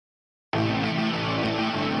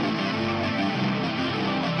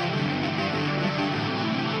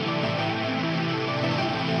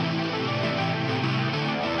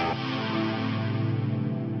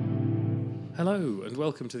Hello and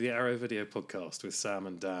welcome to the Arrow Video Podcast with Sam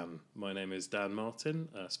and Dan. My name is Dan Martin,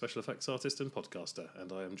 a special effects artist and podcaster,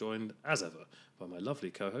 and I am joined, as ever, by my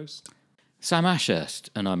lovely co-host... Sam Ashurst,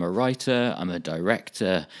 and I'm a writer, I'm a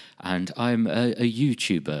director, and I'm a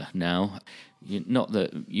YouTuber now. Not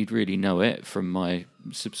that you'd really know it from my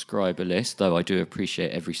subscriber list, though I do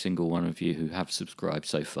appreciate every single one of you who have subscribed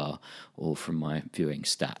so far, or from my viewing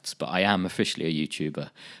stats. But I am officially a YouTuber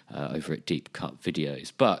over at Deep Cut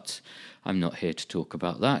Videos. But I'm not here to talk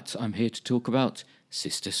about that. I'm here to talk about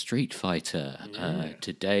Sister Street Fighter,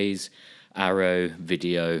 today's Arrow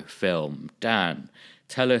video film. Dan,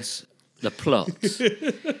 tell us the plot,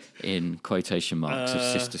 in quotation marks, of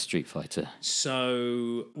Sister Street Fighter.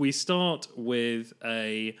 So we start with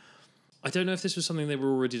I don't know if this was something they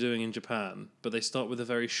were already doing in Japan, but they start with a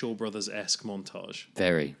very Shaw Brothers-esque montage.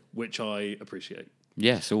 Very. Which I appreciate.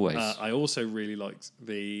 Yes, always. I also really liked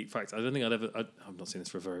the fact, I've not seen this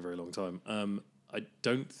for a very, very long time. I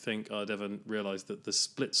don't think I'd ever realised that the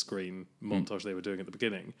split screen montage they were doing at the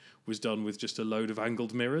beginning was done with just a load of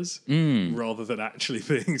angled mirrors rather than actually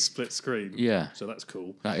being split screen. Yeah. So that's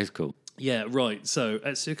cool. That is cool. Yeah, right. So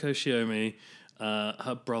Etsuko Shiomi,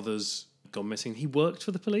 her brother's gone missing. He worked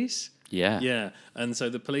for the police. Yeah. Yeah. And so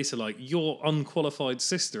the police are like, your unqualified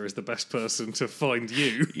sister is the best person to find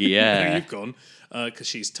you. Yeah. You've gone. Because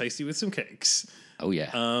she's tasty with some cakes. Oh,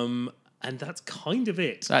 yeah. And that's kind of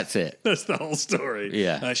it. That's it. That's the whole story.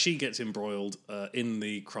 Yeah. She gets embroiled in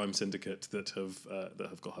the crime syndicate that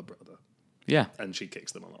have got her brother. Yeah. And she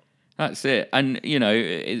kicks them a lot. That's it. And, you know,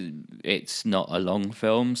 it's not a long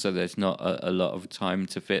film, so there's not a lot of time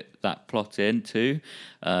to fit that plot into.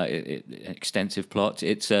 Extensive plot.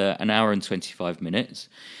 It's an hour and 25 minutes,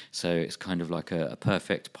 so it's kind of like a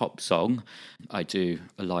perfect pop song. I do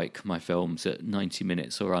like my films at 90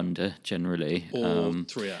 minutes or under, generally. Or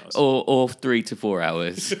 3 hours. Or 3 to 4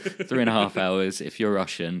 hours. 3.5 hours. If you're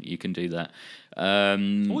Russian, you can do that.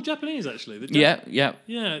 Or Japanese, actually. Yeah.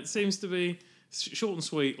 Yeah, it seems to be... short and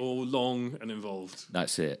sweet or long and involved.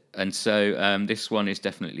 That's it. And so this one is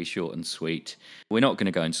definitely short and sweet. We're not going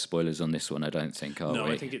to go into spoilers on this one, I don't think, are we? No,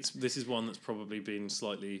 I think this is one that's probably been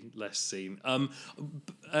slightly less seen.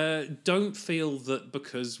 Don't feel that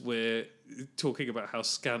because we're talking about how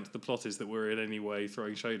scant the plot is that we're in any way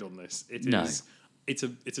throwing shade on this. It's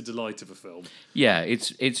a delight of a film. Yeah,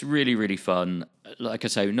 it's really, really fun. Like I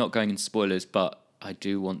say, not going into spoilers, but I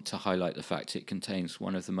do want to highlight the fact it contains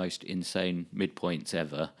one of the most insane midpoints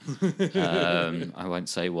ever. I won't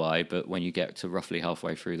say why, but when you get to roughly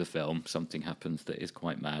halfway through the film, something happens that is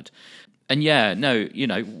quite mad. And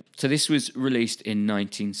so this was released in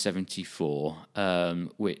 1974,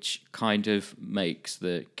 which kind of makes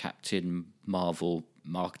the Captain Marvel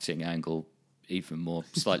marketing angle even more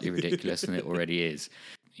slightly ridiculous than it already is.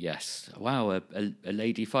 Yes. Wow, a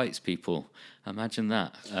lady fights people. Imagine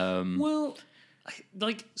that.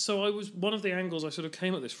 So I was one of the angles I sort of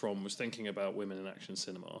came at this from was thinking about women in action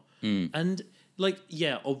cinema, and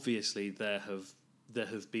obviously there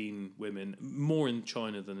have been women more in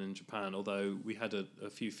China than in Japan. Although we had a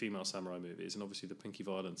few female samurai movies, and obviously the Pinky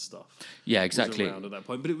Violence stuff. Yeah, exactly. Was around at that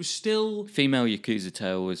point, but it was still Female Yakuza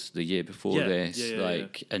Tale was the year before this. Yeah.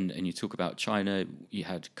 And you talk about China. You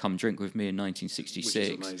had Come Drink with Me in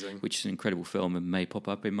 1966, which is an incredible film and may pop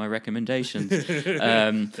up in my recommendations.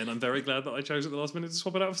 Then I'm very glad that I chose at the last minute to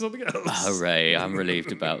swap it out for something else. Hooray! I'm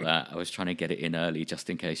relieved about that. I was trying to get it in early just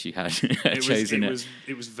in case you had chosen it.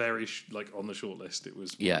 It was very on the short list. It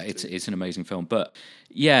was. Yeah, it's an amazing film, but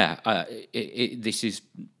this is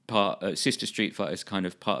Sister Street Fighter is kind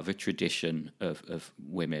of part of a tradition of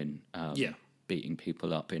women beating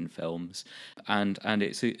people up in films, and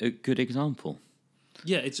it's a good example.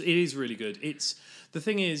 Yeah, it is really good. It's the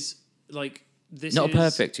thing is this not is a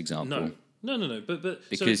perfect example. No. But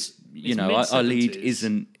because so our lead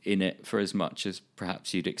isn't in it for as much as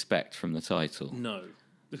perhaps you'd expect from the title. No,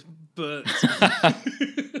 but.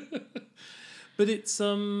 But it's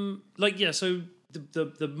So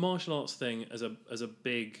the martial arts thing as a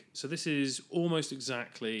big. So this is almost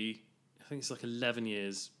exactly. I think it's like 11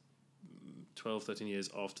 years, 12, 13 years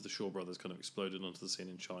after the Shaw Brothers kind of exploded onto the scene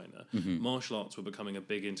in China. Mm-hmm. Martial arts were becoming a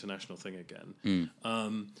big international thing again.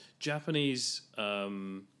 Japanese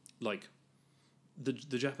the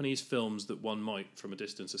Japanese films that one might from a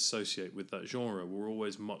distance associate with that genre were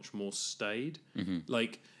always much more staid.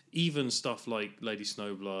 Mm-hmm. Even stuff like Lady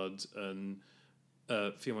Snowblood and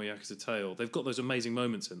Female Yakuza Tale, they've got those amazing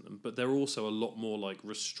moments in them, but they're also a lot more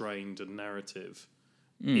restrained and narrative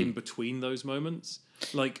in between those moments.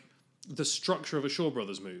 The structure of a Shaw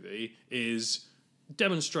Brothers movie is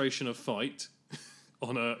demonstration of fight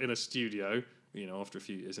in a studio after a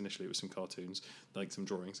few years. Initially it was some cartoons, like some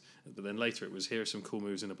drawings, but then later it was, here are some cool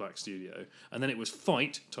moves in a black studio, and then it was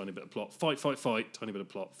fight, tiny bit of plot, fight, tiny bit of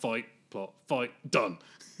plot, fight, plot, fight, done.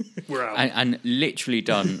 We're out. And literally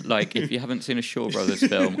done. Like, if you haven't seen a Shaw Brothers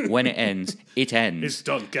film, when it ends, it ends. It's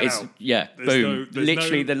done. Get out. Yeah, boom.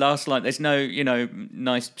 Literally the last line. There's no,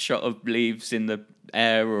 nice shot of leaves in the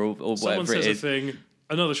air or Someone whatever it says a is. thing,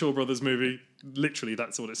 another Shaw Brothers movie, literally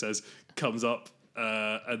that's what it says, comes up,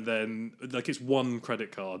 and then it's one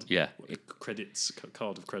credit card. Yeah.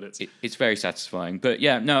 Card of credits. It's very satisfying. But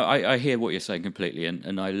yeah, no, I hear what you're saying completely,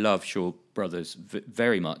 and I love Shaw Brothers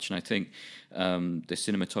very much, and I think the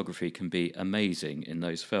cinematography can be amazing in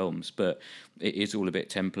those films, but it is all a bit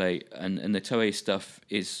template, and the Toei stuff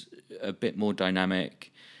is a bit more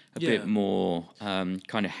dynamic, a bit more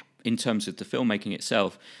kind of, in terms of the filmmaking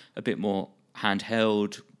itself, a bit more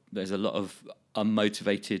handheld. There's a lot of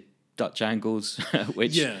unmotivated Dutch angles,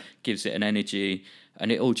 which gives it an energy,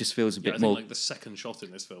 and it all just feels a bit more. Like the second shot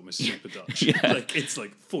in this film is super Dutch. Yeah. It's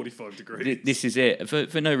like 45 degrees. This is it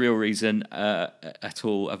for no real reason at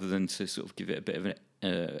all, other than to sort of give it a bit of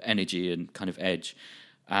an energy and kind of edge.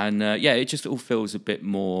 And it just all feels a bit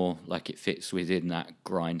more like it fits within that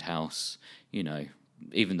grindhouse,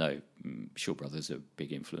 even though Shaw Brothers are a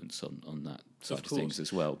big influence on that side of things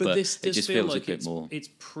as well. But this it just feel feels like a bit more. It's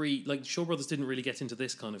Shaw Brothers didn't really get into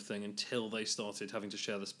this kind of thing until they started having to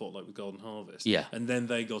share the spotlight with Golden Harvest. Yeah. And then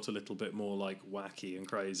they got a little bit more like wacky and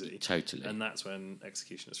crazy. Totally. And that's when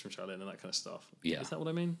Executioners from Shaolin and that kind of stuff. Yeah. Is that what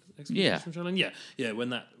I mean? Executioners from Shaolin? Yeah. Yeah, when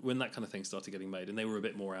that kind of thing started getting made, and they were a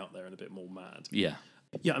bit more out there and a bit more mad. Yeah.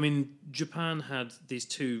 Yeah, I mean, Japan had these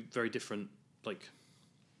two very different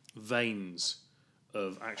veins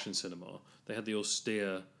of action cinema. They had the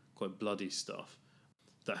austere, quite bloody stuff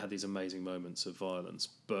that had these amazing moments of violence,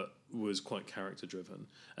 but was quite character driven.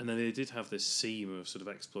 And then they did have this seam of sort of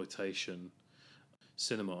exploitation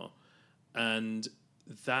cinema, and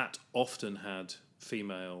that often had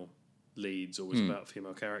female leads or was about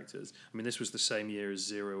female characters. I mean, this was the same year as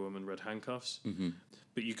Zero Woman, Red Handcuffs. Mm-hmm.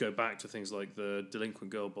 But you go back to things like the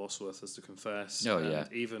Delinquent Girl Bossworth Has to Confess.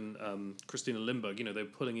 Even Christina Lindbergh, they were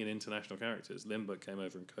pulling in international characters. Lindbergh came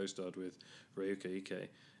over and co-starred with Ryuka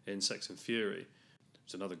Ike in Sex and Fury.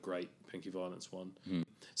 It's another great Pinky Violence one. Mm.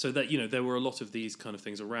 So that, there were a lot of these kind of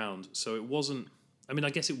things around. So it wasn't, I mean, I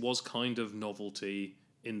guess it was kind of novelty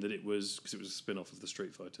in that it was, because it was a spin-off of the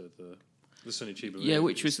Street Fighter, the Sonny Chiba movie. Yeah,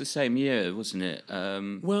 which was the same year, wasn't it?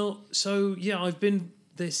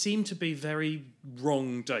 There seem to be very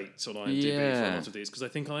wrong dates on IMDb for a lot of these, because I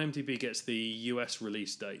think IMDb gets the US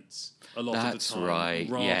release dates a lot of the time,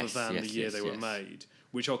 rather than the year they were made,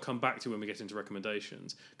 which I'll come back to when we get into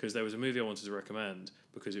recommendations, because there was a movie I wanted to recommend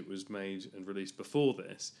because it was made and released before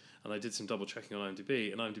this, and I did some double checking on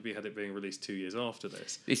IMDb, and IMDb had it being released 2 years after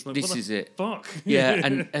this. This is it. Fuck. Yeah,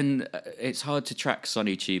 and it's hard to track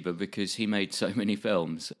Sonny Chiba because he made so many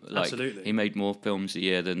films. Absolutely. He made more films a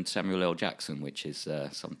year than Samuel L. Jackson, which is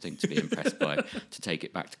something to be impressed by, to take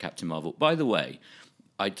it back to Captain Marvel. By the way,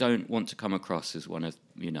 I don't want to come across as one of,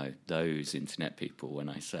 those internet people when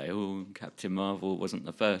I say, Captain Marvel wasn't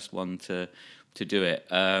the first one to do it.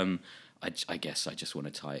 I guess I just want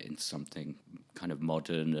to tie it into something kind of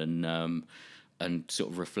modern and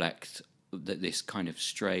sort of reflect that this kind of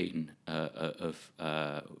strain of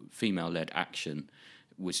female-led action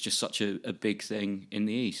was just such a big thing in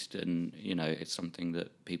the East, and it's something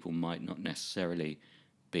that people might not necessarily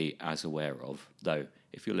be as aware of, though.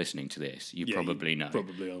 If you're listening to this, you probably know.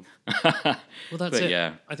 Probably are. Well, that's it.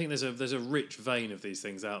 Yeah. I think there's a rich vein of these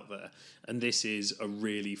things out there, and this is a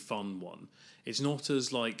really fun one. It's not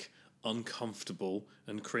as uncomfortable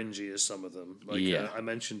and cringy as some of them. I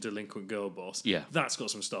mentioned Delinquent Girl Boss. Yeah, that's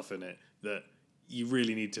got some stuff in it that you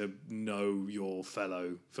really need to know your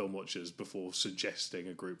fellow film watchers before suggesting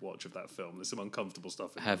a group watch of that film. There's some uncomfortable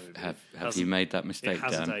stuff in the movie. Have you made that mistake, It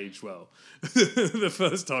hasn't aged well. The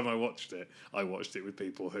first time I watched it with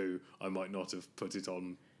people who I might not have put it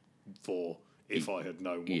on for if I had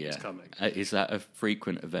known what was coming. Is that a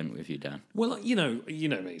frequent event with you, Dan? Well, you know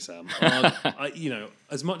me, Sam.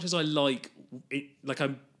 As much as I like it,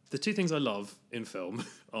 the two things I love in film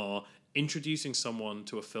are introducing someone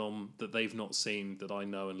to a film that they've not seen, that I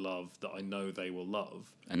know and love, that I know they will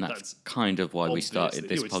love. And that's kind of why we started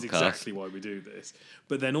this podcast. Exactly why we do this.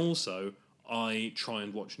 But then also, I try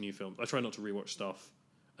and watch new films. I try not to rewatch stuff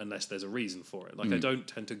unless there's a reason for it. I don't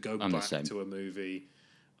tend to go back to a movie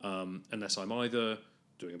unless I'm either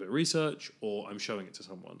doing a bit of research or I'm showing it to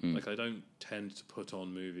someone. I don't tend to put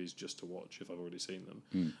on movies just to watch if I've already seen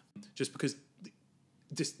them. Just because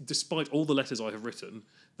despite all the letters I have written,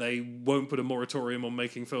 they won't put a moratorium on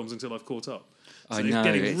making films until I've caught up. So I know, it's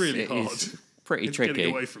getting really hard. It's pretty It's tricky.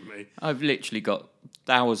 getting away from me. I've literally got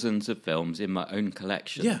thousands of films in my own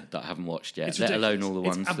collection that I haven't watched yet, let alone all the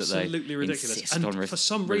ones that they insist and on for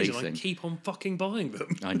some reason, releasing. I keep on fucking buying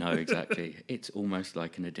them. I know, exactly. It's almost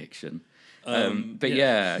like an addiction. But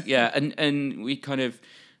yeah, and we kind of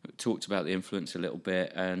talked about the influence a little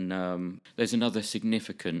bit, and there's another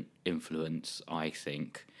significant influence, I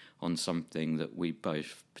think, on something that we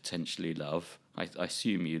both potentially love. I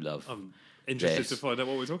assume you love. I'm interested this. to find out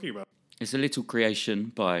what we're talking about. It's a little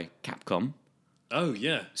creation by Capcom, Oh,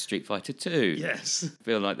 yeah. Street Fighter 2. Yes. I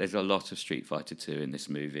feel like there's a lot of Street Fighter 2 in this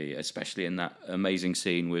movie, especially in that amazing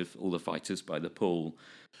scene with all the fighters by the pool.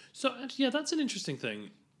 So, yeah, that's an interesting thing.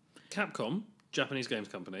 Capcom, Japanese games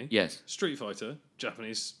company. Yes, Street Fighter,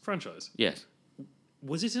 Japanese franchise. yes.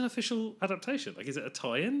 Was it an official adaptation? Like, is it a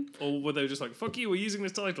tie-in? Or were they just like, fuck you, we're using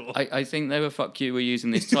this title? I think they were fuck you, we're using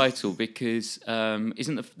this title because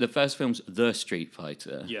isn't the first film's The Street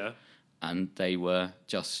Fighter? Yeah. And they were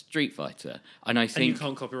just Street Fighter. And I And you think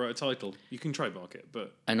can't copyright a title. You can trademark it,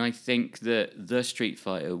 but... and I think that The Street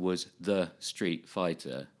Fighter was The Street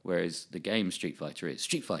Fighter, whereas the game Street Fighter is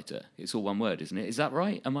Street Fighter. It's all one word, isn't it? Is that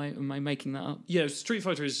right? Am I making that up? Yeah, Street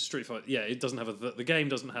Fighter is Street Fighter. Yeah, it doesn't have a the. The game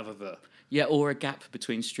doesn't have a the. Yeah, or a gap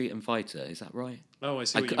between street and fighter. Is that right? Oh, I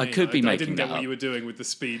see what you I mean. could be I making didn't get that what up. you were doing with the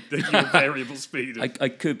speed, your variable speed. I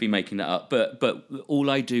could be making that up, but all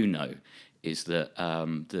I do know is that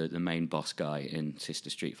the main boss guy in Sister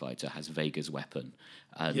Street Fighter has Vega's weapon.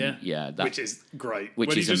 And that, which is great. Which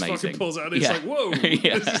when is he just amazing. fucking pulls it out, and it's like, whoa.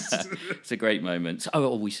 It's a great moment.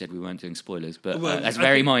 Oh, we said we weren't doing spoilers, but Well, that's I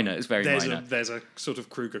very think minor. It's very minor. There's a sort of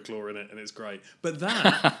Kruger claw in it, and it's great. But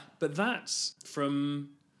that's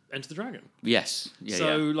from Enter the Dragon. Yes. Yeah,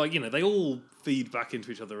 So, yeah. like, they all feed back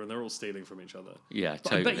into each other, and they're all stealing from each other. Yeah, But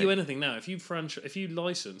totally. I bet you anything now, if you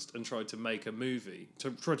licensed and tried to make a movie,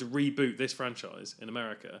 to try to reboot this franchise in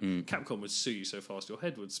America, Capcom would sue you so fast your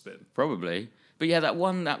head would spin. Probably. But yeah, that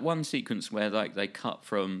one sequence where like they cut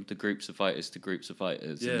from the groups of fighters to groups of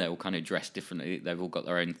fighters and they're all kind of dressed differently, they've all got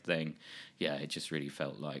their own thing. Yeah, it just really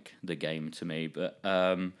felt like the game to me. But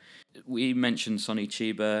we mentioned Sonny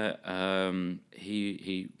Chiba.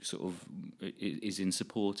 He sort of is in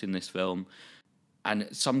support in this film. And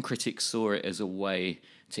some critics saw it as a way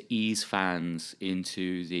to ease fans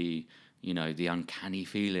into the uncanny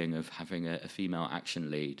feeling of having a female action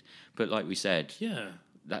lead. But like we said,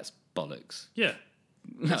 that's bollocks. Yeah.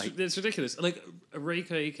 It's ridiculous. Like,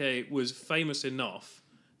 Reika Ike was famous enough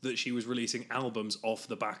that she was releasing albums off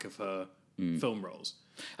the back of her film roles.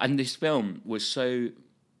 And this film was so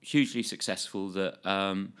hugely successful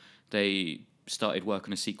that they started work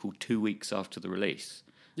on a sequel 2 weeks after the release.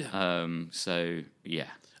 Yeah. So, yeah.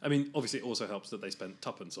 I mean, obviously it also helps that they spent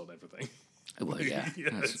tuppence on everything. Well, yeah.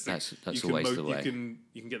 That's you always can the way.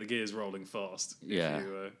 You can get the gears rolling fast. Yeah.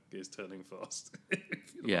 Gears turning fast.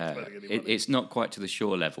 Yeah. It's not quite to the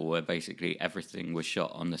Shaw level where basically everything was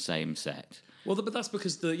shot on the same set. Well, but that's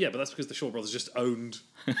because the Shaw Brothers just owned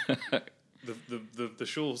the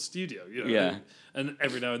Shaw studio. Yeah. And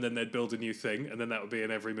every now and then they'd build a new thing, and then that would be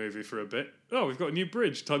in every movie for a bit. Oh, we've got a new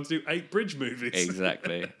bridge. Time to do 8 bridge movies.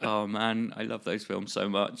 Exactly. Oh man, I love those films so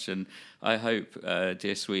much, and I hope,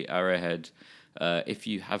 dear sweet Arrowhead, if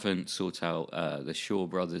you haven't sought out the Shaw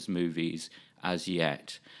Brothers movies as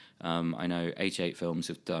yet. I know H8 Films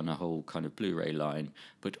have done a whole kind of Blu-ray line,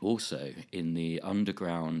 but also in the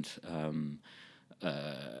underground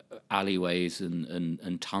alleyways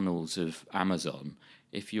and tunnels of Amazon.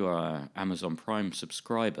 If you are an Amazon Prime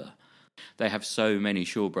subscriber, they have so many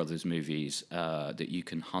Shaw Brothers movies that you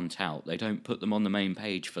can hunt out. They don't put them on the main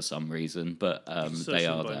page for some reason, but they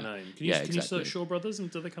are there. Name. Can you search Shaw Brothers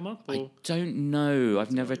and do they come up? Or? I don't know.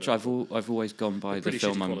 I've never tried. I've always gone by the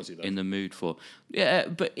film I'm in the mood for. Yeah,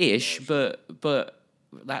 but but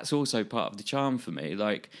that's also part of the charm for me.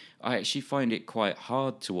 Like, I actually find it quite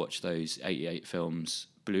hard to watch those 88 films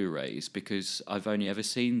Blu-rays because I've only ever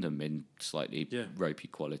seen them in slightly ropey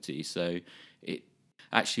quality. So it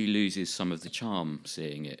actually loses some of the charm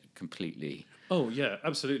seeing it completely. Oh yeah,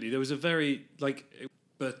 absolutely. There was a very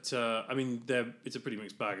but I mean, it's a pretty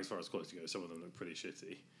mixed bag as far as quality goes. Some of them look pretty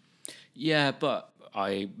shitty. Yeah, but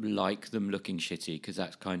I like them looking shitty because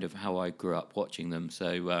that's kind of how I grew up watching them.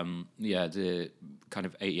 So the kind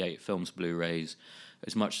of 88 films Blu-rays,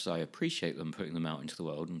 as much as I appreciate them putting them out into the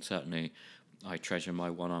world, and certainly I treasure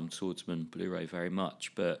my One-Armed Swordsman Blu-ray very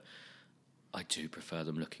much, but I do prefer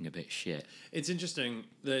them looking a bit shit. It's interesting.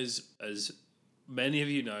 There's, as many of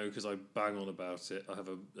you know, because I bang on about it, I have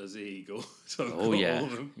a Z Eagle. So I've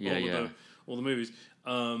got all the movies.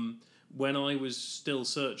 When I was still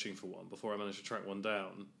searching for one, before I managed to track one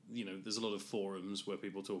down, there's a lot of forums where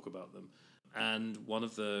people talk about them. and one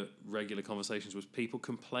of the regular conversations was people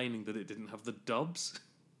complaining that it didn't have the dubs.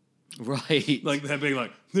 Right. Like they're being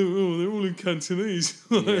like, they're all in Cantonese.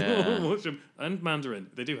 Yeah. Watch them. And Mandarin.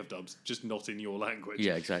 They do have dubs, just not in your language.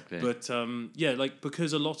 Yeah, exactly. But yeah, like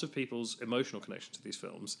because a lot of people's emotional connection to these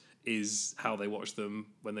films is how they watched them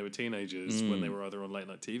when they were teenagers, when they were either on late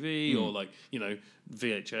night TV or like, you know,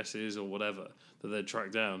 VHSs or whatever that they'd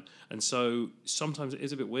tracked down. And so sometimes it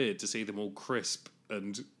is a bit weird to see them all crisp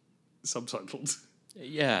and subtitled.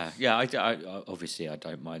 Yeah. I obviously I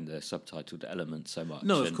don't mind the subtitled element so much.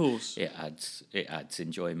 No, of course. It adds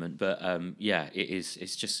enjoyment, but yeah,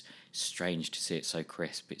 it's just strange to see it so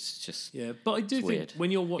crisp. It's just But I do think weird. when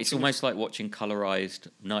you're watching, it's almost like watching colorized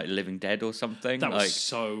Night of the Living Dead or something. that like, was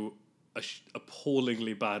so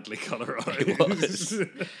appallingly badly colorized. It was.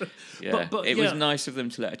 Yeah, But it yeah. was nice of them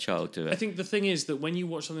to let a child do I it. think the thing is that when you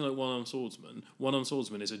watch something like One-Armed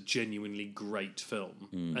Swordsman is a genuinely great film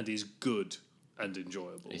and is good and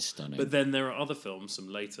enjoyable. It's stunning. But then there are other films, some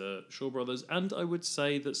later Shaw Brothers, and I would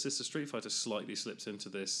say that Sister Street Fighter slightly slips into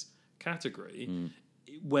this category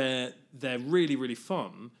where they're really, really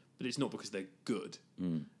fun, but it's not because they're good.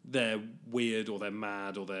 They're weird or they're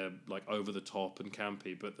mad or they're like over the top and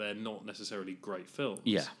campy, but they're not necessarily great films.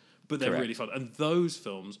 Yeah. But they're Correct. really fun. And those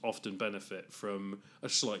films often benefit from a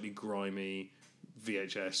slightly grimy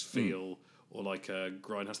VHS feel or like a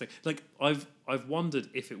grindhouse thing. Like I've wondered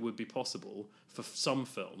if it would be possible for some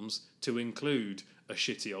films to include a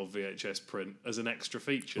shitty old VHS print as an extra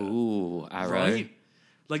feature. Ooh, Arrow. Right?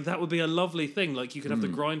 Like that would be a lovely thing. Like you could have the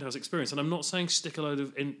grindhouse experience, and I'm not saying stick a load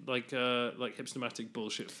of like hipstermatic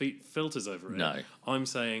bullshit filters over it. No. I'm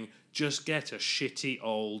saying just get a shitty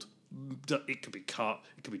old. It could be cut,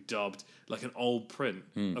 it could be dubbed, like an old print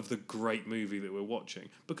of the great movie that we're watching.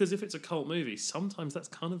 Because if it's a cult movie, sometimes that's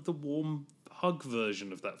kind of the warm hug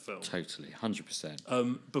version of that film. Totally,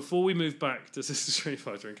 100%. Before we move back to Sister Street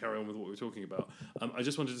Fighter and carry on with what we were talking about, I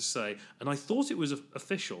just wanted to say, and I thought it was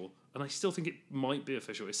official, and I still think it might be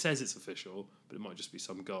official. It says it's official, but it might just be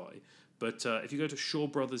some guy. But if you go to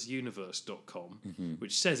ShawBrothersUniverse.com,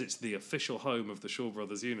 which says it's the official home of the Shaw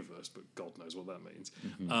Brothers universe, but God knows what that means.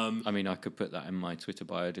 I mean, I could put that in my Twitter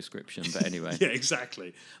bio description, but anyway. Yeah,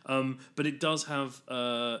 exactly. But it does have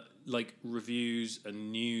like reviews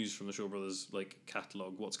and news from the Shaw Brothers like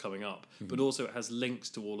catalog, what's coming up. But also it has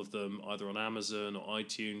links to all of them either on Amazon or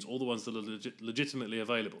iTunes, all the ones that are legitimately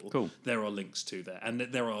available. Cool. There are links to there, and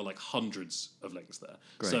there are like hundreds of links there.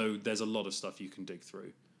 Great. So there's a lot of stuff you can dig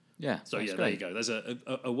through. Yeah. So that's yeah, great. there you go. There's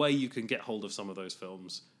a way you can get hold of some of those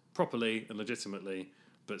films properly and legitimately,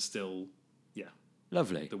 but still, yeah,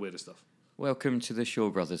 Lovely. the weirdest stuff. Welcome to the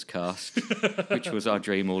Shaw Brothers cast, which was our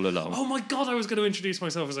dream all along. Oh my God, I was going to introduce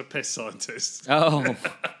myself as a piss scientist. Oh,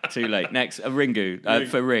 too late. Next, a Ringu.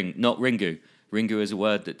 For Ring, not Ringu. Ringu is a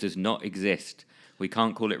word that does not exist. We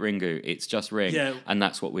can't call it Ringu. It's just Ring. Yeah. And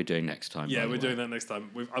that's what we're doing next time. Yeah, by the we're way. doing that next time.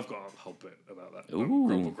 I've got a whole bit about that.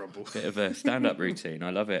 Ooh, Grumble. bit of a stand-up routine. I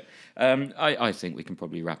love it. I think we can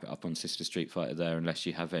probably wrap it up on Sister Street Fighter there, unless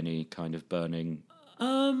you have any kind of burning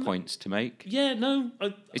points to make. Yeah, no.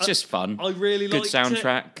 It's just fun. I really Good liked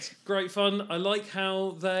soundtrack. it. Great fun. I like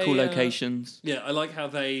how they... Cool locations. Yeah, I like how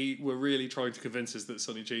they were really trying to convince us that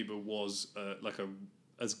Sonny Chiba was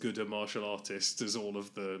as good a martial artist as all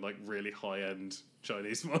of the like really high-end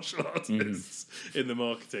Chinese martial artists in the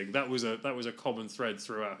marketing. That was a common thread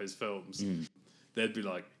throughout his films. They'd be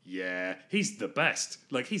like, yeah, he's the best.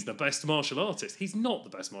 Like, he's the best martial artist. He's not the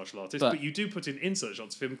best martial artist, but you do put in insert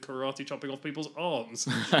shots of him karate chopping off people's arms.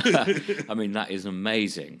 I mean, that is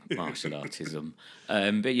amazing martial artism.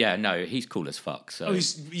 But yeah, no, he's cool as fuck. So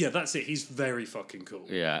That's it. He's very fucking cool.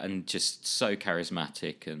 yeah, and just so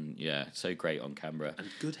charismatic and yeah, so great on camera. And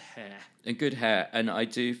good hair. And good hair. And I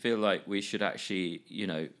do feel like we should actually,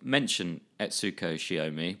 mention Etsuko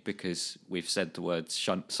Shiomi because we've said the words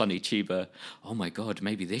Sonny Chiba. Oh my God,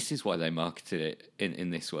 maybe this is why they marketed it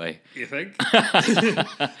in this way. You think?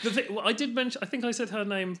 I did mention, I think I said her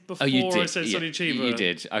name before you did. I said Sonny Chiba. You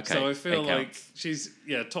did, okay. So I feel It like counts. she's,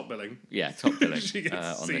 top billing. Yeah, top billing She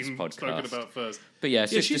gets on this spoken podcast. about first. But yeah,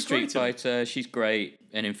 Sister she's Street great. Fighter, she's great.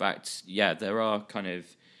 And in fact, yeah, there are kind of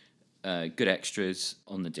good extras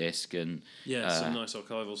on the disc. And Yeah, some nice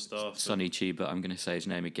archival stuff. Sonny Chiba, I'm going to say his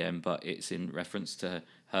name again, but it's in reference to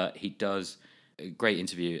her. He does a great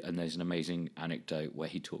interview, and there's an amazing anecdote where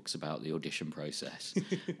he talks about the audition process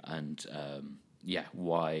and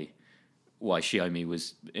why Shiomi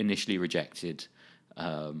was initially rejected,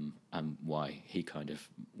 and why he kind of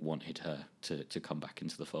wanted her to come back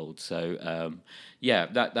into the fold. So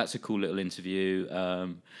that's a cool little interview.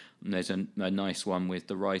 And there's a nice one with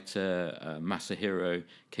the writer Masahiro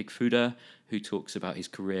Kikufuda, who talks about his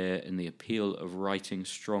career and the appeal of writing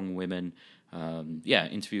strong women.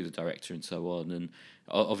 Interview the director and so on. And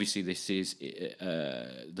obviously this is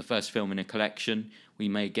the first film in a collection. We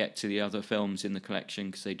may get to the other films in the collection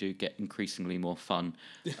because they do get increasingly more fun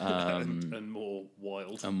and more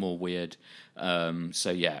wild and more weird.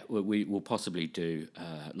 We will possibly do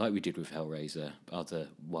like we did with Hellraiser, other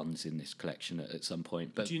ones in this collection at some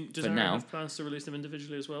point. But does Arrow have plans to release them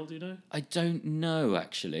individually as well? Do you know? I don't know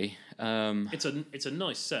actually. It's a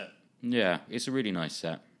nice set. Yeah, it's a really nice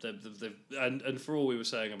set. And for all we were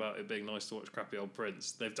saying about it being nice to watch crappy old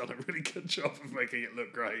prints, they've done a really good job of making it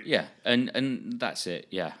look great. Yeah, and that's it.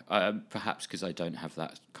 Yeah, perhaps because I don't have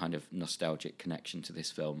that kind of nostalgic connection to this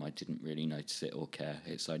film, I didn't really notice it or care.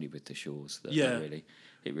 It's only with the Shaws that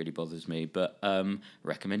it really bothers me. But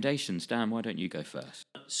recommendations, Dan, why don't you go first?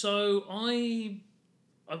 So I'm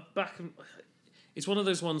back. It's one of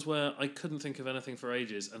those ones where I couldn't think of anything for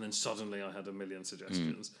ages, and then suddenly I had a million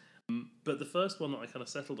suggestions. But the first one that I kind of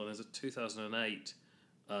settled on is a 2008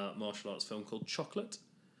 martial arts film called Chocolate.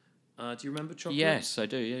 Do you remember Chocolate? Yes, I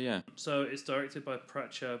do, yeah. So it's directed by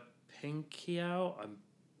Pracha Pinkiao. I'm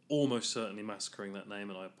almost certainly massacring that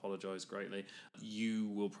name, and I apologise greatly. You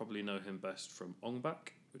will probably know him best from Ong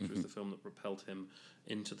Bak, which was the film that propelled him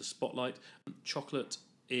into the spotlight. Chocolate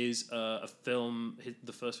is a film,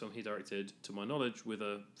 the first film he directed, to my knowledge, with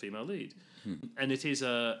a female lead. And it is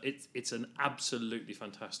it's an absolutely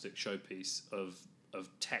fantastic showpiece of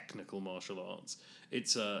technical martial arts.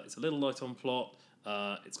 It's a little light on plot.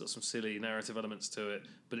 It's got some silly narrative elements to it,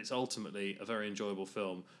 but it's ultimately a very enjoyable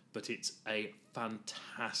film. But it's a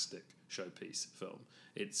fantastic showpiece film.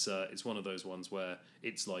 It's one of those ones where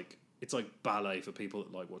it's like ballet for people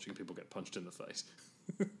that like watching people get punched in the face.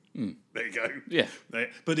 There you go. Yeah.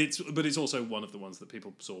 But it's also one of the ones that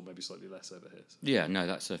people saw maybe slightly less over here. So. Yeah, no,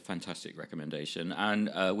 that's a fantastic recommendation. And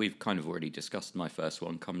we've kind of already discussed my first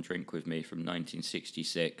one, Come Drink With Me, from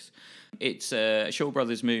 1966. It's a Shaw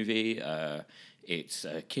Brothers movie. It's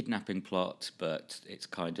a kidnapping plot, but it's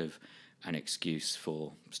kind of an excuse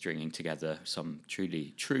for stringing together some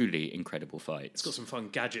truly, truly incredible fights. It's got some fun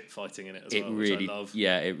gadget fighting in it as well, really, which I love.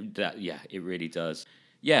 Yeah, it really does.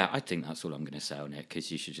 Yeah, I think that's all I'm going to say on it,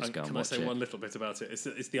 because you should just go and watch it. Can I say one little bit about it?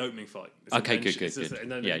 It's the opening fight. Okay, good.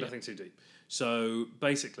 Nothing too deep. So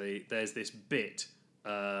basically, there's this bit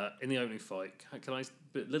in the opening fight. Can I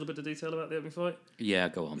a little bit of detail about the opening fight? Yeah,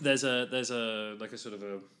 go on. There's a like a sort of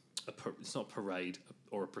it's not a parade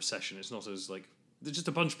or a procession. It's not as like there's just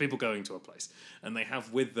a bunch of people going to a place, and they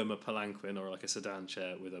have with them a palanquin or like a sedan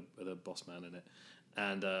chair with a boss man in it.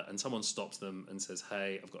 And someone stops them and says,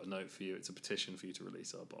 "Hey, I've got a note for you. It's a petition for you to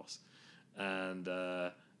release our boss." And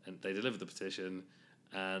they deliver the petition,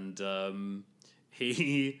 and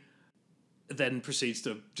he then proceeds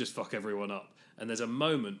to just fuck everyone up. And there's a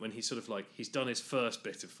moment when he's sort of like he's done his first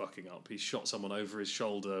bit of fucking up. He's shot someone over his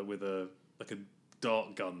shoulder with a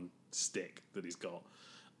dart gun stick that he's got,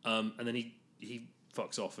 and then he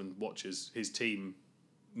fucks off and watches his team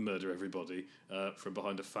murder everybody from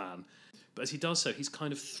behind a fan. But as he does so, he's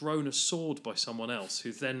kind of thrown a sword by someone else,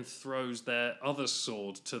 who then throws their other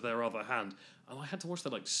sword to their other hand. And I had to watch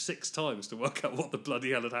that like 6 times to work out what the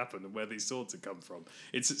bloody hell had happened and where these swords had come from.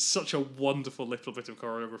 It's such a wonderful little bit of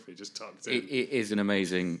choreography just tucked in. It is an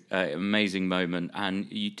amazing moment, and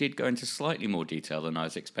you did go into slightly more detail than I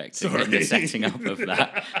was expecting in the setting up of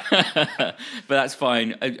that. But that's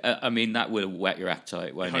fine. I mean, that will whet your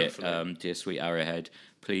appetite, won't it, dear sweet Arrowhead?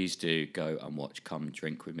 Please do go and watch Come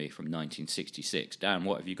Drink With Me from 1966. Dan,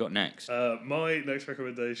 what have you got next? My next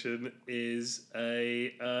recommendation is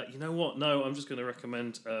you know what? No, I'm just going to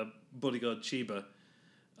recommend Bodyguard Chiba,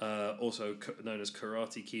 also known as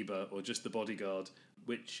Karate Kiba, or just The Bodyguard,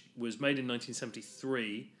 which was made in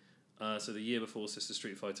 1973, so the year before Sister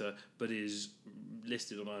Street Fighter, but is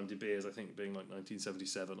listed on IMDb as I think being like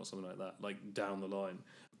 1977 or something like that, like down the line.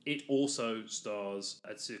 It also stars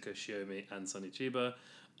Atsuka Shiomi and Sonny Chiba.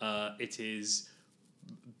 It is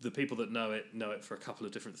the people that know it for a couple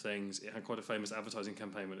of different things. It had quite a famous advertising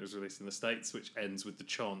campaign when it was released in the States, which ends with the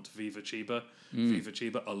chant "Viva Chiba," Viva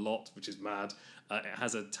Chiba a lot, which is mad. It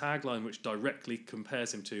has a tagline which directly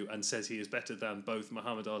compares him to and says he is better than both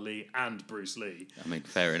Muhammad Ali and Bruce Lee. I mean,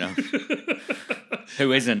 fair enough.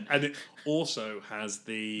 Who isn't? And it also has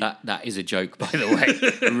the... That is a joke, by the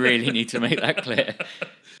way. Really need to make that clear.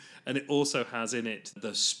 And it also has in it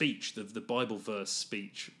the speech, the Bible verse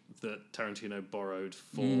speech that Tarantino borrowed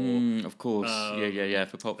for... of course.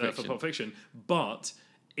 For Pulp Fiction. For Pulp Fiction. But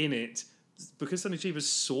in it, because Sonny Chiba's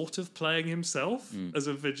sort of playing himself as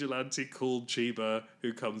a vigilante called Chiba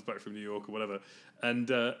who comes back from New York or whatever, and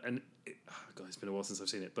God, it's been a while since I've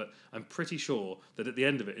seen it, but I'm pretty sure that at the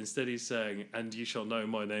end of it, instead he's saying, "And you shall know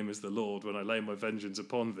my name is the Lord when I lay my vengeance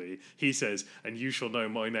upon thee," he says, "And you shall know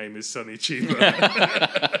my name is Sonny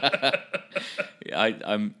Chiba."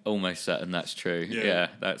 I'm almost certain that's true. Yeah,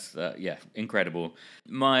 that's incredible.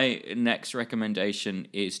 My next recommendation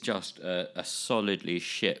is just a solidly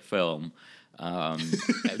shit film.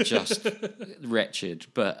 Just wretched.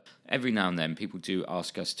 But every now and then people do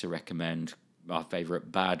ask us to recommend our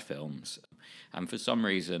favourite bad films. And for some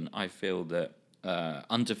reason, I feel that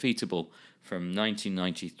Undefeatable from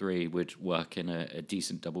 1993 would work in a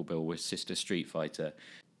decent double bill with Sister Street Fighter.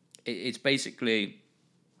 It's basically...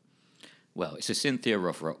 Well, it's a Cynthia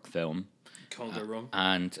Rothrock film. Can't go wrong.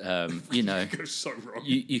 And, you know... Go so wrong.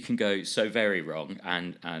 You can go so very wrong,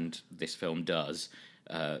 and this film does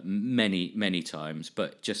many, many times,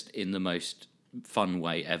 but just in the most fun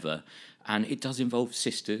way ever. And it does involve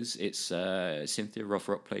sisters. It's Cynthia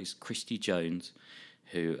Rothrock plays Christy Jones,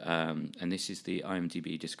 who, and this is the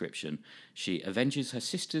IMDb description, she avenges her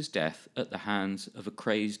sister's death at the hands of a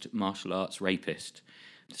crazed martial arts rapist.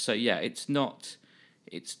 So, yeah, it's not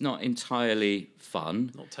entirely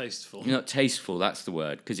fun. Not tasteful. Not tasteful, that's the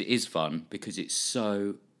word, because it is fun, because it's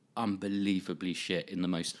so unbelievably shit in the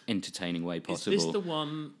most entertaining way possible. Is this the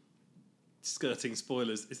one, skirting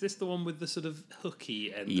spoilers, is this the one with the sort of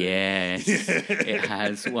hooky ending? Yes. It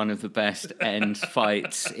has one of the best end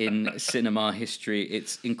fights in cinema history.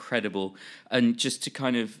 It's incredible. And just to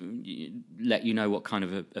kind of let you know what kind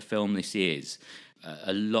of a film this is,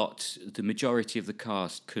 the majority of the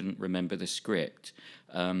cast couldn't remember the script,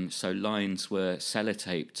 so lines were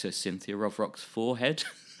sellotaped to Cynthia Rothrock's forehead.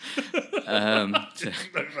 That's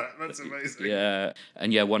amazing. Yeah,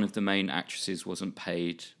 and one of the main actresses wasn't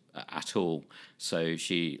paid at all, so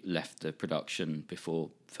she left the production before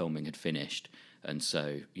filming had finished. And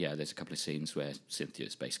so, there's a couple of scenes where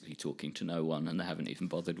Cynthia's basically talking to no one and they haven't even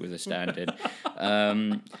bothered with a stand-in.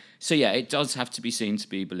 It does have to be seen to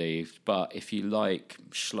be believed. But if you like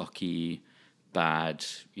schlocky, bad,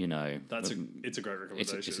 it's a great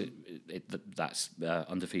recommendation. That's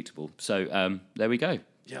undefeatable. So there we go.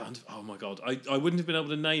 Yeah, oh my God. I wouldn't have been able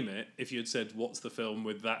to name it if you had said, what's the film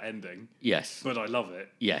with that ending? Yes. But I love it.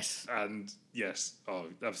 Yes. And yes,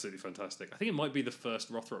 absolutely fantastic. I think it might be the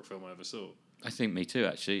first Rothrock film I ever saw. I think me too,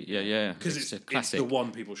 actually. Yeah. Because it's a classic. It's the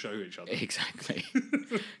one people show each other. Exactly.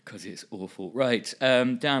 Because it's awful. Right.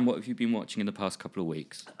 Dan, what have you been watching in the past couple of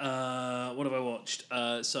weeks? What have I watched?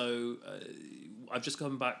 I've just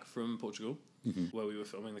come back from Portugal, where we were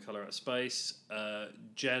filming The Colour Out of Space.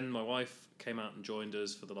 Jen, my wife, came out and joined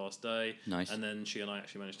us for the last day. Nice. And then she and I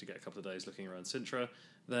actually managed to get a couple of days looking around Sintra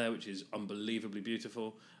there, which is unbelievably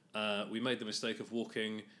beautiful. We made the mistake of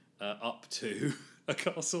walking up to a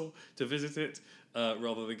castle to visit it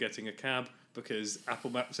rather than getting a cab, because Apple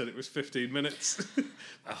Maps said it was 15 minutes.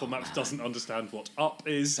 Apple Maps doesn't understand what up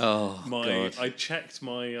is. God. I checked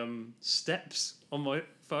my steps on my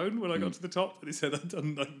phone when I got to the top, and it said I'd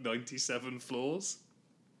done like 97 floors.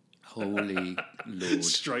 Holy Lord.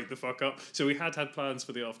 Straight the fuck up. So we had plans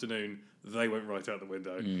for the afternoon. They went right out the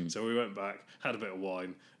window. So we went back, had a bit of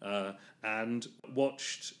wine, and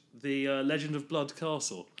watched The Legend of Blood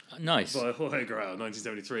Castle. Nice. By Jorge Grau,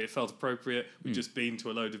 1973. It felt appropriate. We'd just been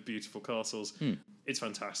to a load of beautiful castles. It's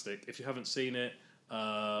fantastic. If you haven't seen it,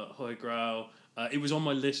 Jorge Grau, it was on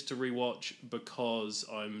my list to rewatch because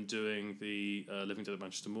I'm doing the Living Dead at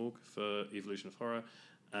Manchester Morgue for Evolution of Horror,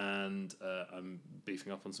 and I'm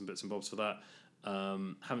beefing up on some bits and bobs for that.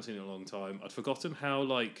 Haven't seen it in a long time. I'd forgotten how,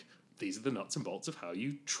 these are the nuts and bolts of how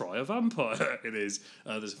you try a vampire. It is.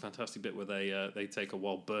 There's a fantastic bit where they take a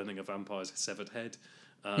wild burning a vampire's severed head.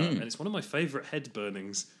 And it's one of my favourite head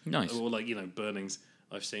burnings. Nice. Or burnings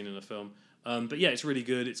I've seen in a film. But yeah, it's really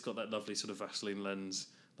good. It's got that lovely sort of Vaseline lens,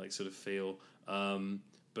 sort of feel.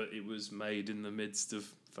 But it was made in the midst of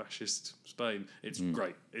fascist Spain. It's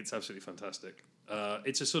great. It's absolutely fantastic.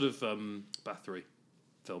 It's a sort of Bathory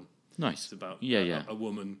film. Nice. It's about a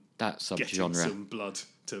woman that getting subgenre. some blood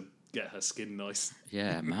to get her skin nice.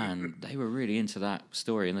 Yeah, man. They were really into that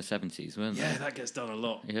story in the 70s, weren't they? Yeah, that gets done a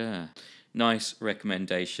lot. Yeah. Nice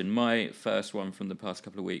recommendation. My first one from the past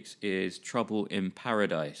couple of weeks is Trouble in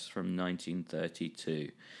Paradise from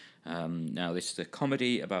 1932. Now, this is a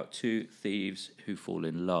comedy about two thieves who fall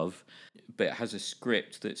in love, but it has a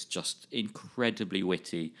script that's just incredibly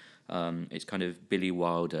witty. It's kind of Billy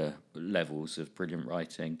Wilder levels of brilliant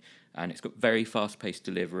writing, and it's got very fast-paced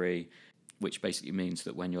delivery, which basically means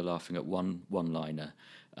that when you're laughing at one-liner,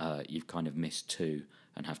 you've kind of missed two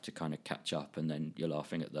and have to kind of catch up, and then you're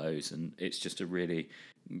laughing at those. And it's just a really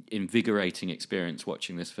invigorating experience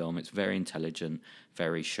watching this film. It's very intelligent,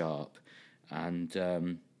 very sharp.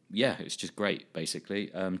 And yeah, it's just great,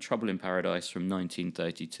 basically. Trouble in Paradise from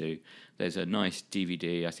 1932. There's a nice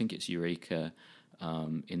DVD. I think it's Eureka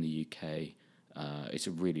in the UK. It's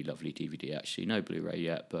a really lovely DVD, actually. No Blu-ray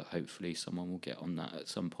yet, but hopefully someone will get on that at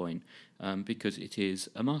some point because it is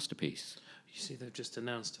a masterpiece. You see, they've just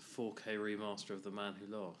announced a 4K remaster of The Man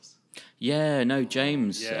Who Laughs. Yeah, no,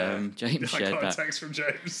 James. Yeah. James I shared got that. a text from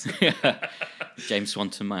James. James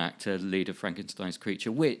Swanton, my actor, lead of Frankenstein's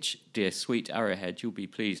Creature, which, dear sweet Arrowhead, you'll be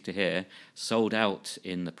pleased to hear, sold out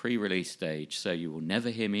in the pre-release stage, so you will never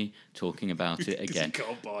hear me talking about it again. Because you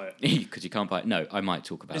can't buy it. Because you can't buy it. No, I might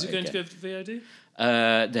talk about it. Is it going again. to go to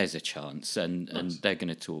VOD? There's a chance, and Nice. they're going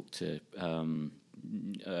to talk to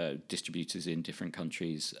distributors in different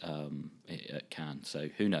countries at Cannes. So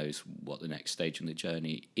who knows what the next stage in the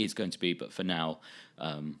journey is going to be. But for now,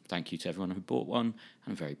 thank you to everyone who bought one.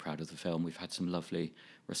 I'm very proud of the film. We've had some lovely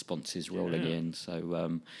responses rolling in.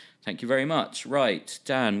 So thank you very much. Right,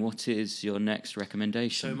 Dan, what is your next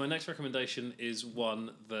recommendation? So my next recommendation is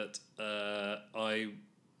one that I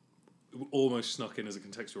almost snuck in as a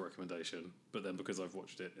contextual recommendation, but then because I've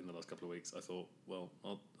watched it in the last couple of weeks, I thought, well,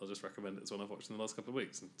 I'll just recommend it as one I've watched in the last couple of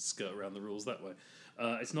weeks and skirt around the rules that way.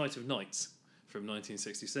 It's Night of Nights from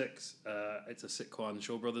 1966. It's a Sitquan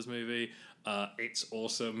Shaw Brothers movie. It's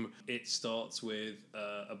awesome. It starts with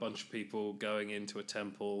a bunch of people going into a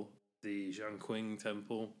temple, the Zhangqing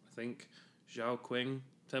Temple, I think, Zhaoqing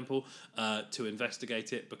Temple, to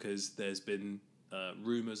investigate it because there's been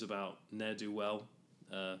rumours about ne'er-do-well,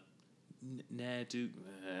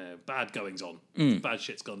 bad goings on. Bad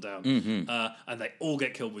shit's gone down. And they all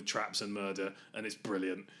get killed with traps and murder, and it's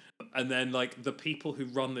brilliant. And then, like, the people who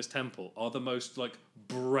run this temple are the most, like,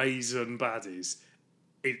 brazen baddies.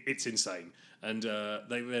 It's insane. And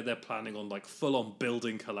they're planning on, like, full-on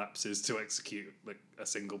building collapses to execute, like, a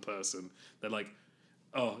single person. They're like,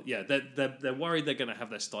 oh yeah, they're worried they're going to have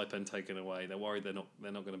their stipend taken away. They're worried they're not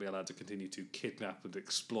going to be allowed to continue to kidnap and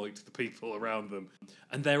exploit the people around them.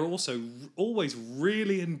 And they're also always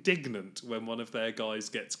really indignant when one of their guys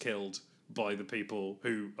gets killed by the people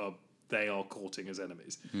who they are courting as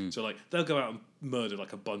enemies. So like they'll go out and murder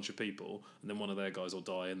like a bunch of people, and then one of their guys will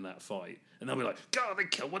die in that fight, and they'll be like, "God, they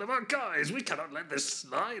killed one of our guys. We cannot let this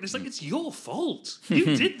slide." It's like it's your fault.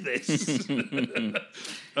 You did this.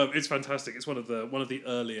 It's fantastic. It's one of the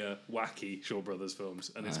earlier wacky Shaw Brothers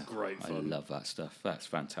films, and it's great fun. I love that stuff. That's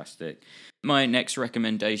fantastic. My next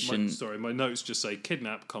recommendation... My notes just say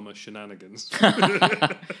kidnap, shenanigans.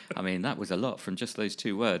 I mean, that was a lot from just those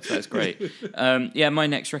two words. That's great. My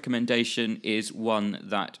next recommendation is one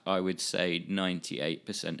that I would say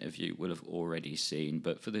 98% of you will have already seen.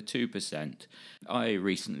 But for the 2%, I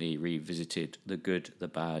recently revisited The Good, the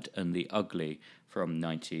Bad, and the Ugly from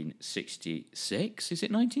 1966. Is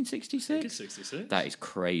it 1966? I think it's 66. That is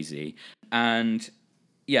crazy. And...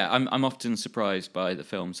 yeah, I'm often surprised by the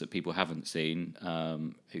films that people haven't seen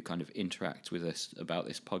who kind of interact with us about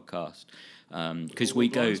this podcast because we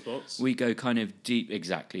go kind of deep.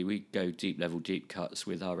 Exactly, we go deep level, deep cuts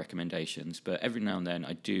with our recommendations. But every now and then,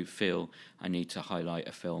 I do feel I need to highlight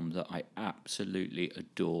a film that I absolutely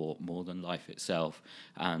adore more than life itself,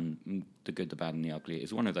 and The Good, the Bad, and the Ugly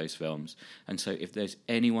is one of those films. And so, if there's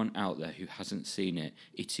anyone out there who hasn't seen it,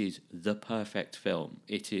 it is the perfect film.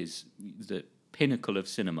 It is the pinnacle of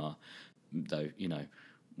cinema, though, you know,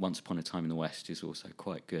 Once Upon a Time in the West is also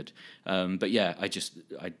quite good. But yeah, I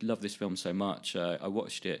love this film so much. I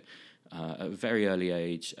watched it at a very early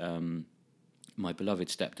age. My beloved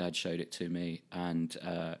stepdad showed it to me, and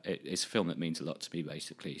it's a film that means a lot to me,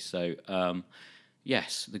 basically. So,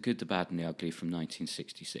 yes, The Good, the Bad, and the Ugly from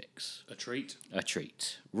 1966. A treat. A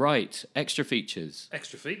treat. Right, extra features.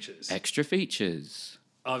 Extra features. Extra features.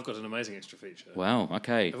 I've got an amazing extra feature. Wow,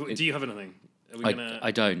 okay. Do you have anything?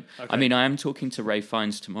 I don't. Okay. I mean, I am talking to Ray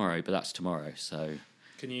Fiennes tomorrow, but that's tomorrow, so...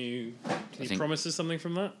 Can you promise us something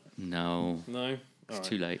from that? No. No? It's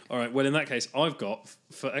too late. All right, well, in that case, I've got,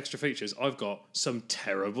 for extra features, I've got some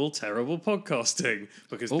terrible, terrible podcasting,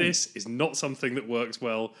 because this is not something that works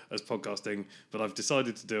well as podcasting, but I've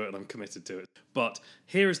decided to do it and I'm committed to it. But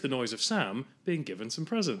here is the noise of Sam being given some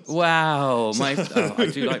presents. Wow, I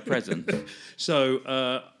do like presents.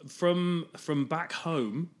 So, from back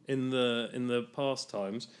home in the past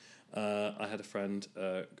times, I had a friend,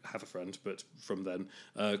 but from then,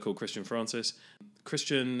 called Christian Francis.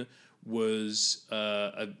 Christian was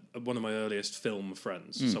one of my earliest film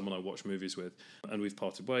friends, someone I watched movies with, and we've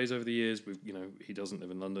parted ways over the years. He doesn't live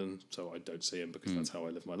in London, so I don't see him because that's how I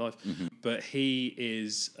live my life. But he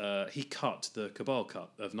cut the Cabal cut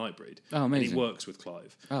of Nightbreed. Oh, amazing! And he works with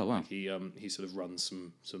Clive. Oh, wow! He sort of runs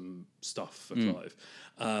some stuff for Clive,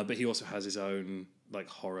 but he also has his own like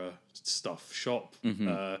horror stuff shop,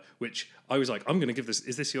 which I was like, I'm going to give this.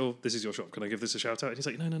 This is your shop? Can I give this a shout out? And he's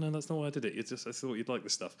like, no, that's not why I did it. It's just I thought you'd like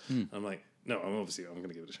this stuff. I'm like, no, I'm going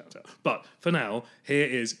to give it a shout out. But for now, here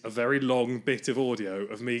is a very long bit of audio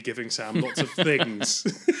of me giving Sam lots of things,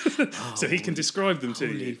 so he can describe them to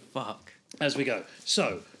you. Holy fuck! As we go.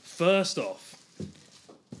 So first off,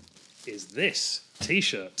 is this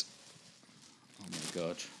T-shirt. Oh my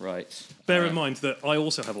god! Right. Bear in mind that I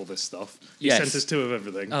also have all this stuff. You Yes. sent us 2 of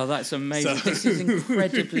everything. Oh, that's amazing! So- This is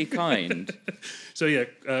incredibly kind. So yeah,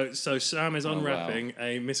 so Sam is wow. unwrapping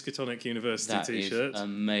a Miskatonic University That T-shirt, is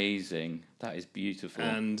amazing. That is beautiful.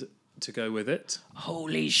 and to go with it,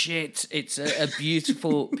 Holy shit! It's a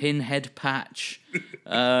beautiful pinhead patch.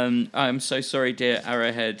 I'm so sorry, dear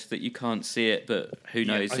Arrowhead, that you can't see it, but who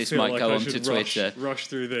knows? I this feel might like go I onto should Twitter. rush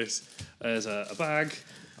through this. There's a bag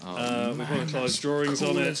with one of Clive's that's drawings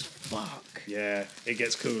cool on as it. fuck. Yeah, it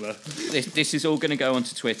gets cooler. This is all going to go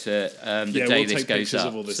onto Twitter the Yeah, day we'll this take goes pictures up.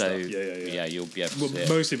 of all this so stuff. Yeah. you'll be able to Well, see it.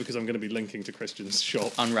 mostly because I'm going to be linking to Christian's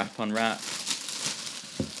shop. Unwrap.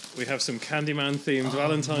 We have some Candyman themed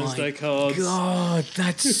Valentine's my Day cards. God,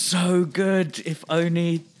 that's so good. If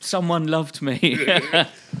only someone loved me.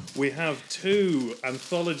 We have 2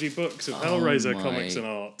 anthology books of Hellraiser my comics and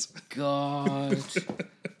art. God.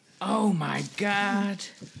 Oh my God.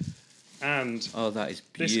 And Oh, that is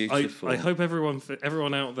this, beautiful. I hope everyone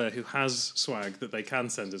out there who has swag that they can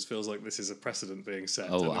send us feels like this is a precedent being set.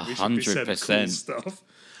 Oh, and that we should be sent 100%. cool stuff.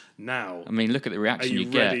 Now, I mean, look at the are reaction you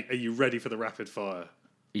you ready? get. Are you ready for the rapid fire?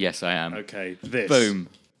 Yes, I am. Okay, this. Boom.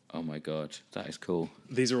 Oh my God, that is cool.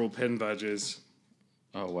 These are all pin badges.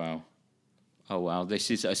 Oh wow. Oh wow, this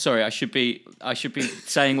is sorry. I should be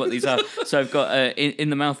saying what these are. So I've got in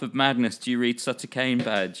the Mouth of Madness. Do you read Sutter Kane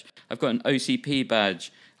badge? I've got an OCP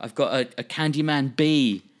badge. I've got a Candyman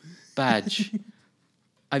B badge.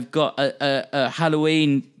 I've got a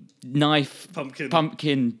Halloween knife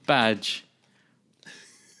pumpkin badge.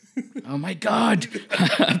 Oh my God!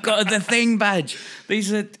 I've got the Thing badge.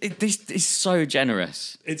 This is so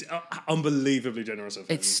generous. It's unbelievably generous of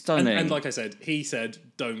him. It's stunning. And like I said, he said,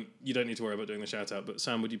 you don't need to worry about doing the shout out. But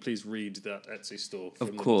Sam, would you please read that Etsy store?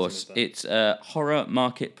 Of course, it's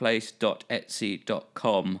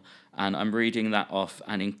horrormarketplace.etsy.com, and I'm reading that off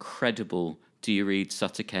an incredible Do You Read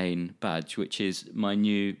Sutter Kane badge, which is my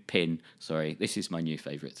new pin. Sorry, this is my new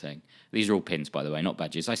favourite thing. These are all pins, by the way, not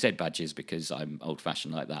badges. I said badges because I'm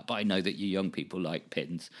old-fashioned like that, but I know that you young people like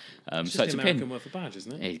pins. It's so it's the a American pin. word for badge,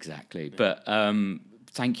 isn't it? Exactly. Yeah. But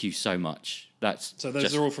thank you so much. So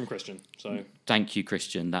those are all from Christian. So thank you,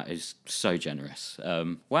 Christian. That is so generous.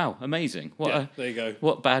 Wow, amazing. there you go.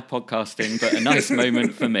 What bad podcasting, but a nice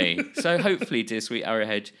moment for me. So hopefully, dear sweet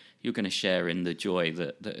Arrowhead, you're going to share in the joy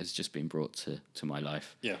that has just been brought to my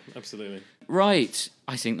life. Yeah, absolutely. Right,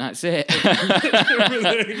 I think that's it.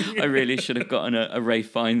 I really should have gotten a Ray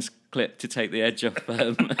Fiennes clip to take the edge off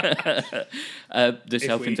the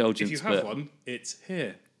self-indulgence. If you have one, it's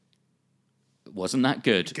here. Wasn't that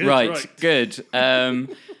good? Good, right. Good.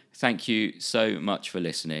 Thank you so much for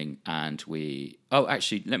listening. And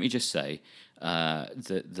actually, let me just say,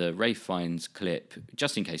 the Ray Fiennes clip,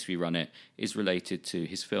 just in case we run it, is related to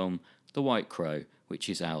his film The White Crow, which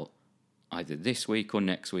is out either this week or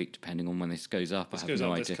next week, depending on when this goes up. This I have goes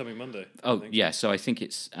no out idea. this coming Monday. Yeah, so I think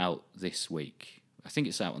it's out this week. I think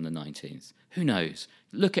it's out on the 19th. Who knows?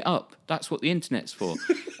 Look it up. That's what the internet's for.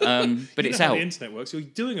 But it's know how out. the internet works. You're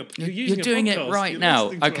doing You're doing it right now.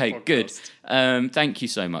 listening to a Okay, good. podcast. Thank you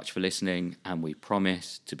so much for listening, and we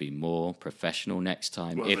promise to be more professional next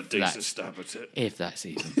time, We'll have a decent stab at it. if that's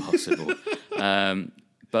even possible.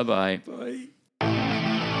 Bye-bye. Bye.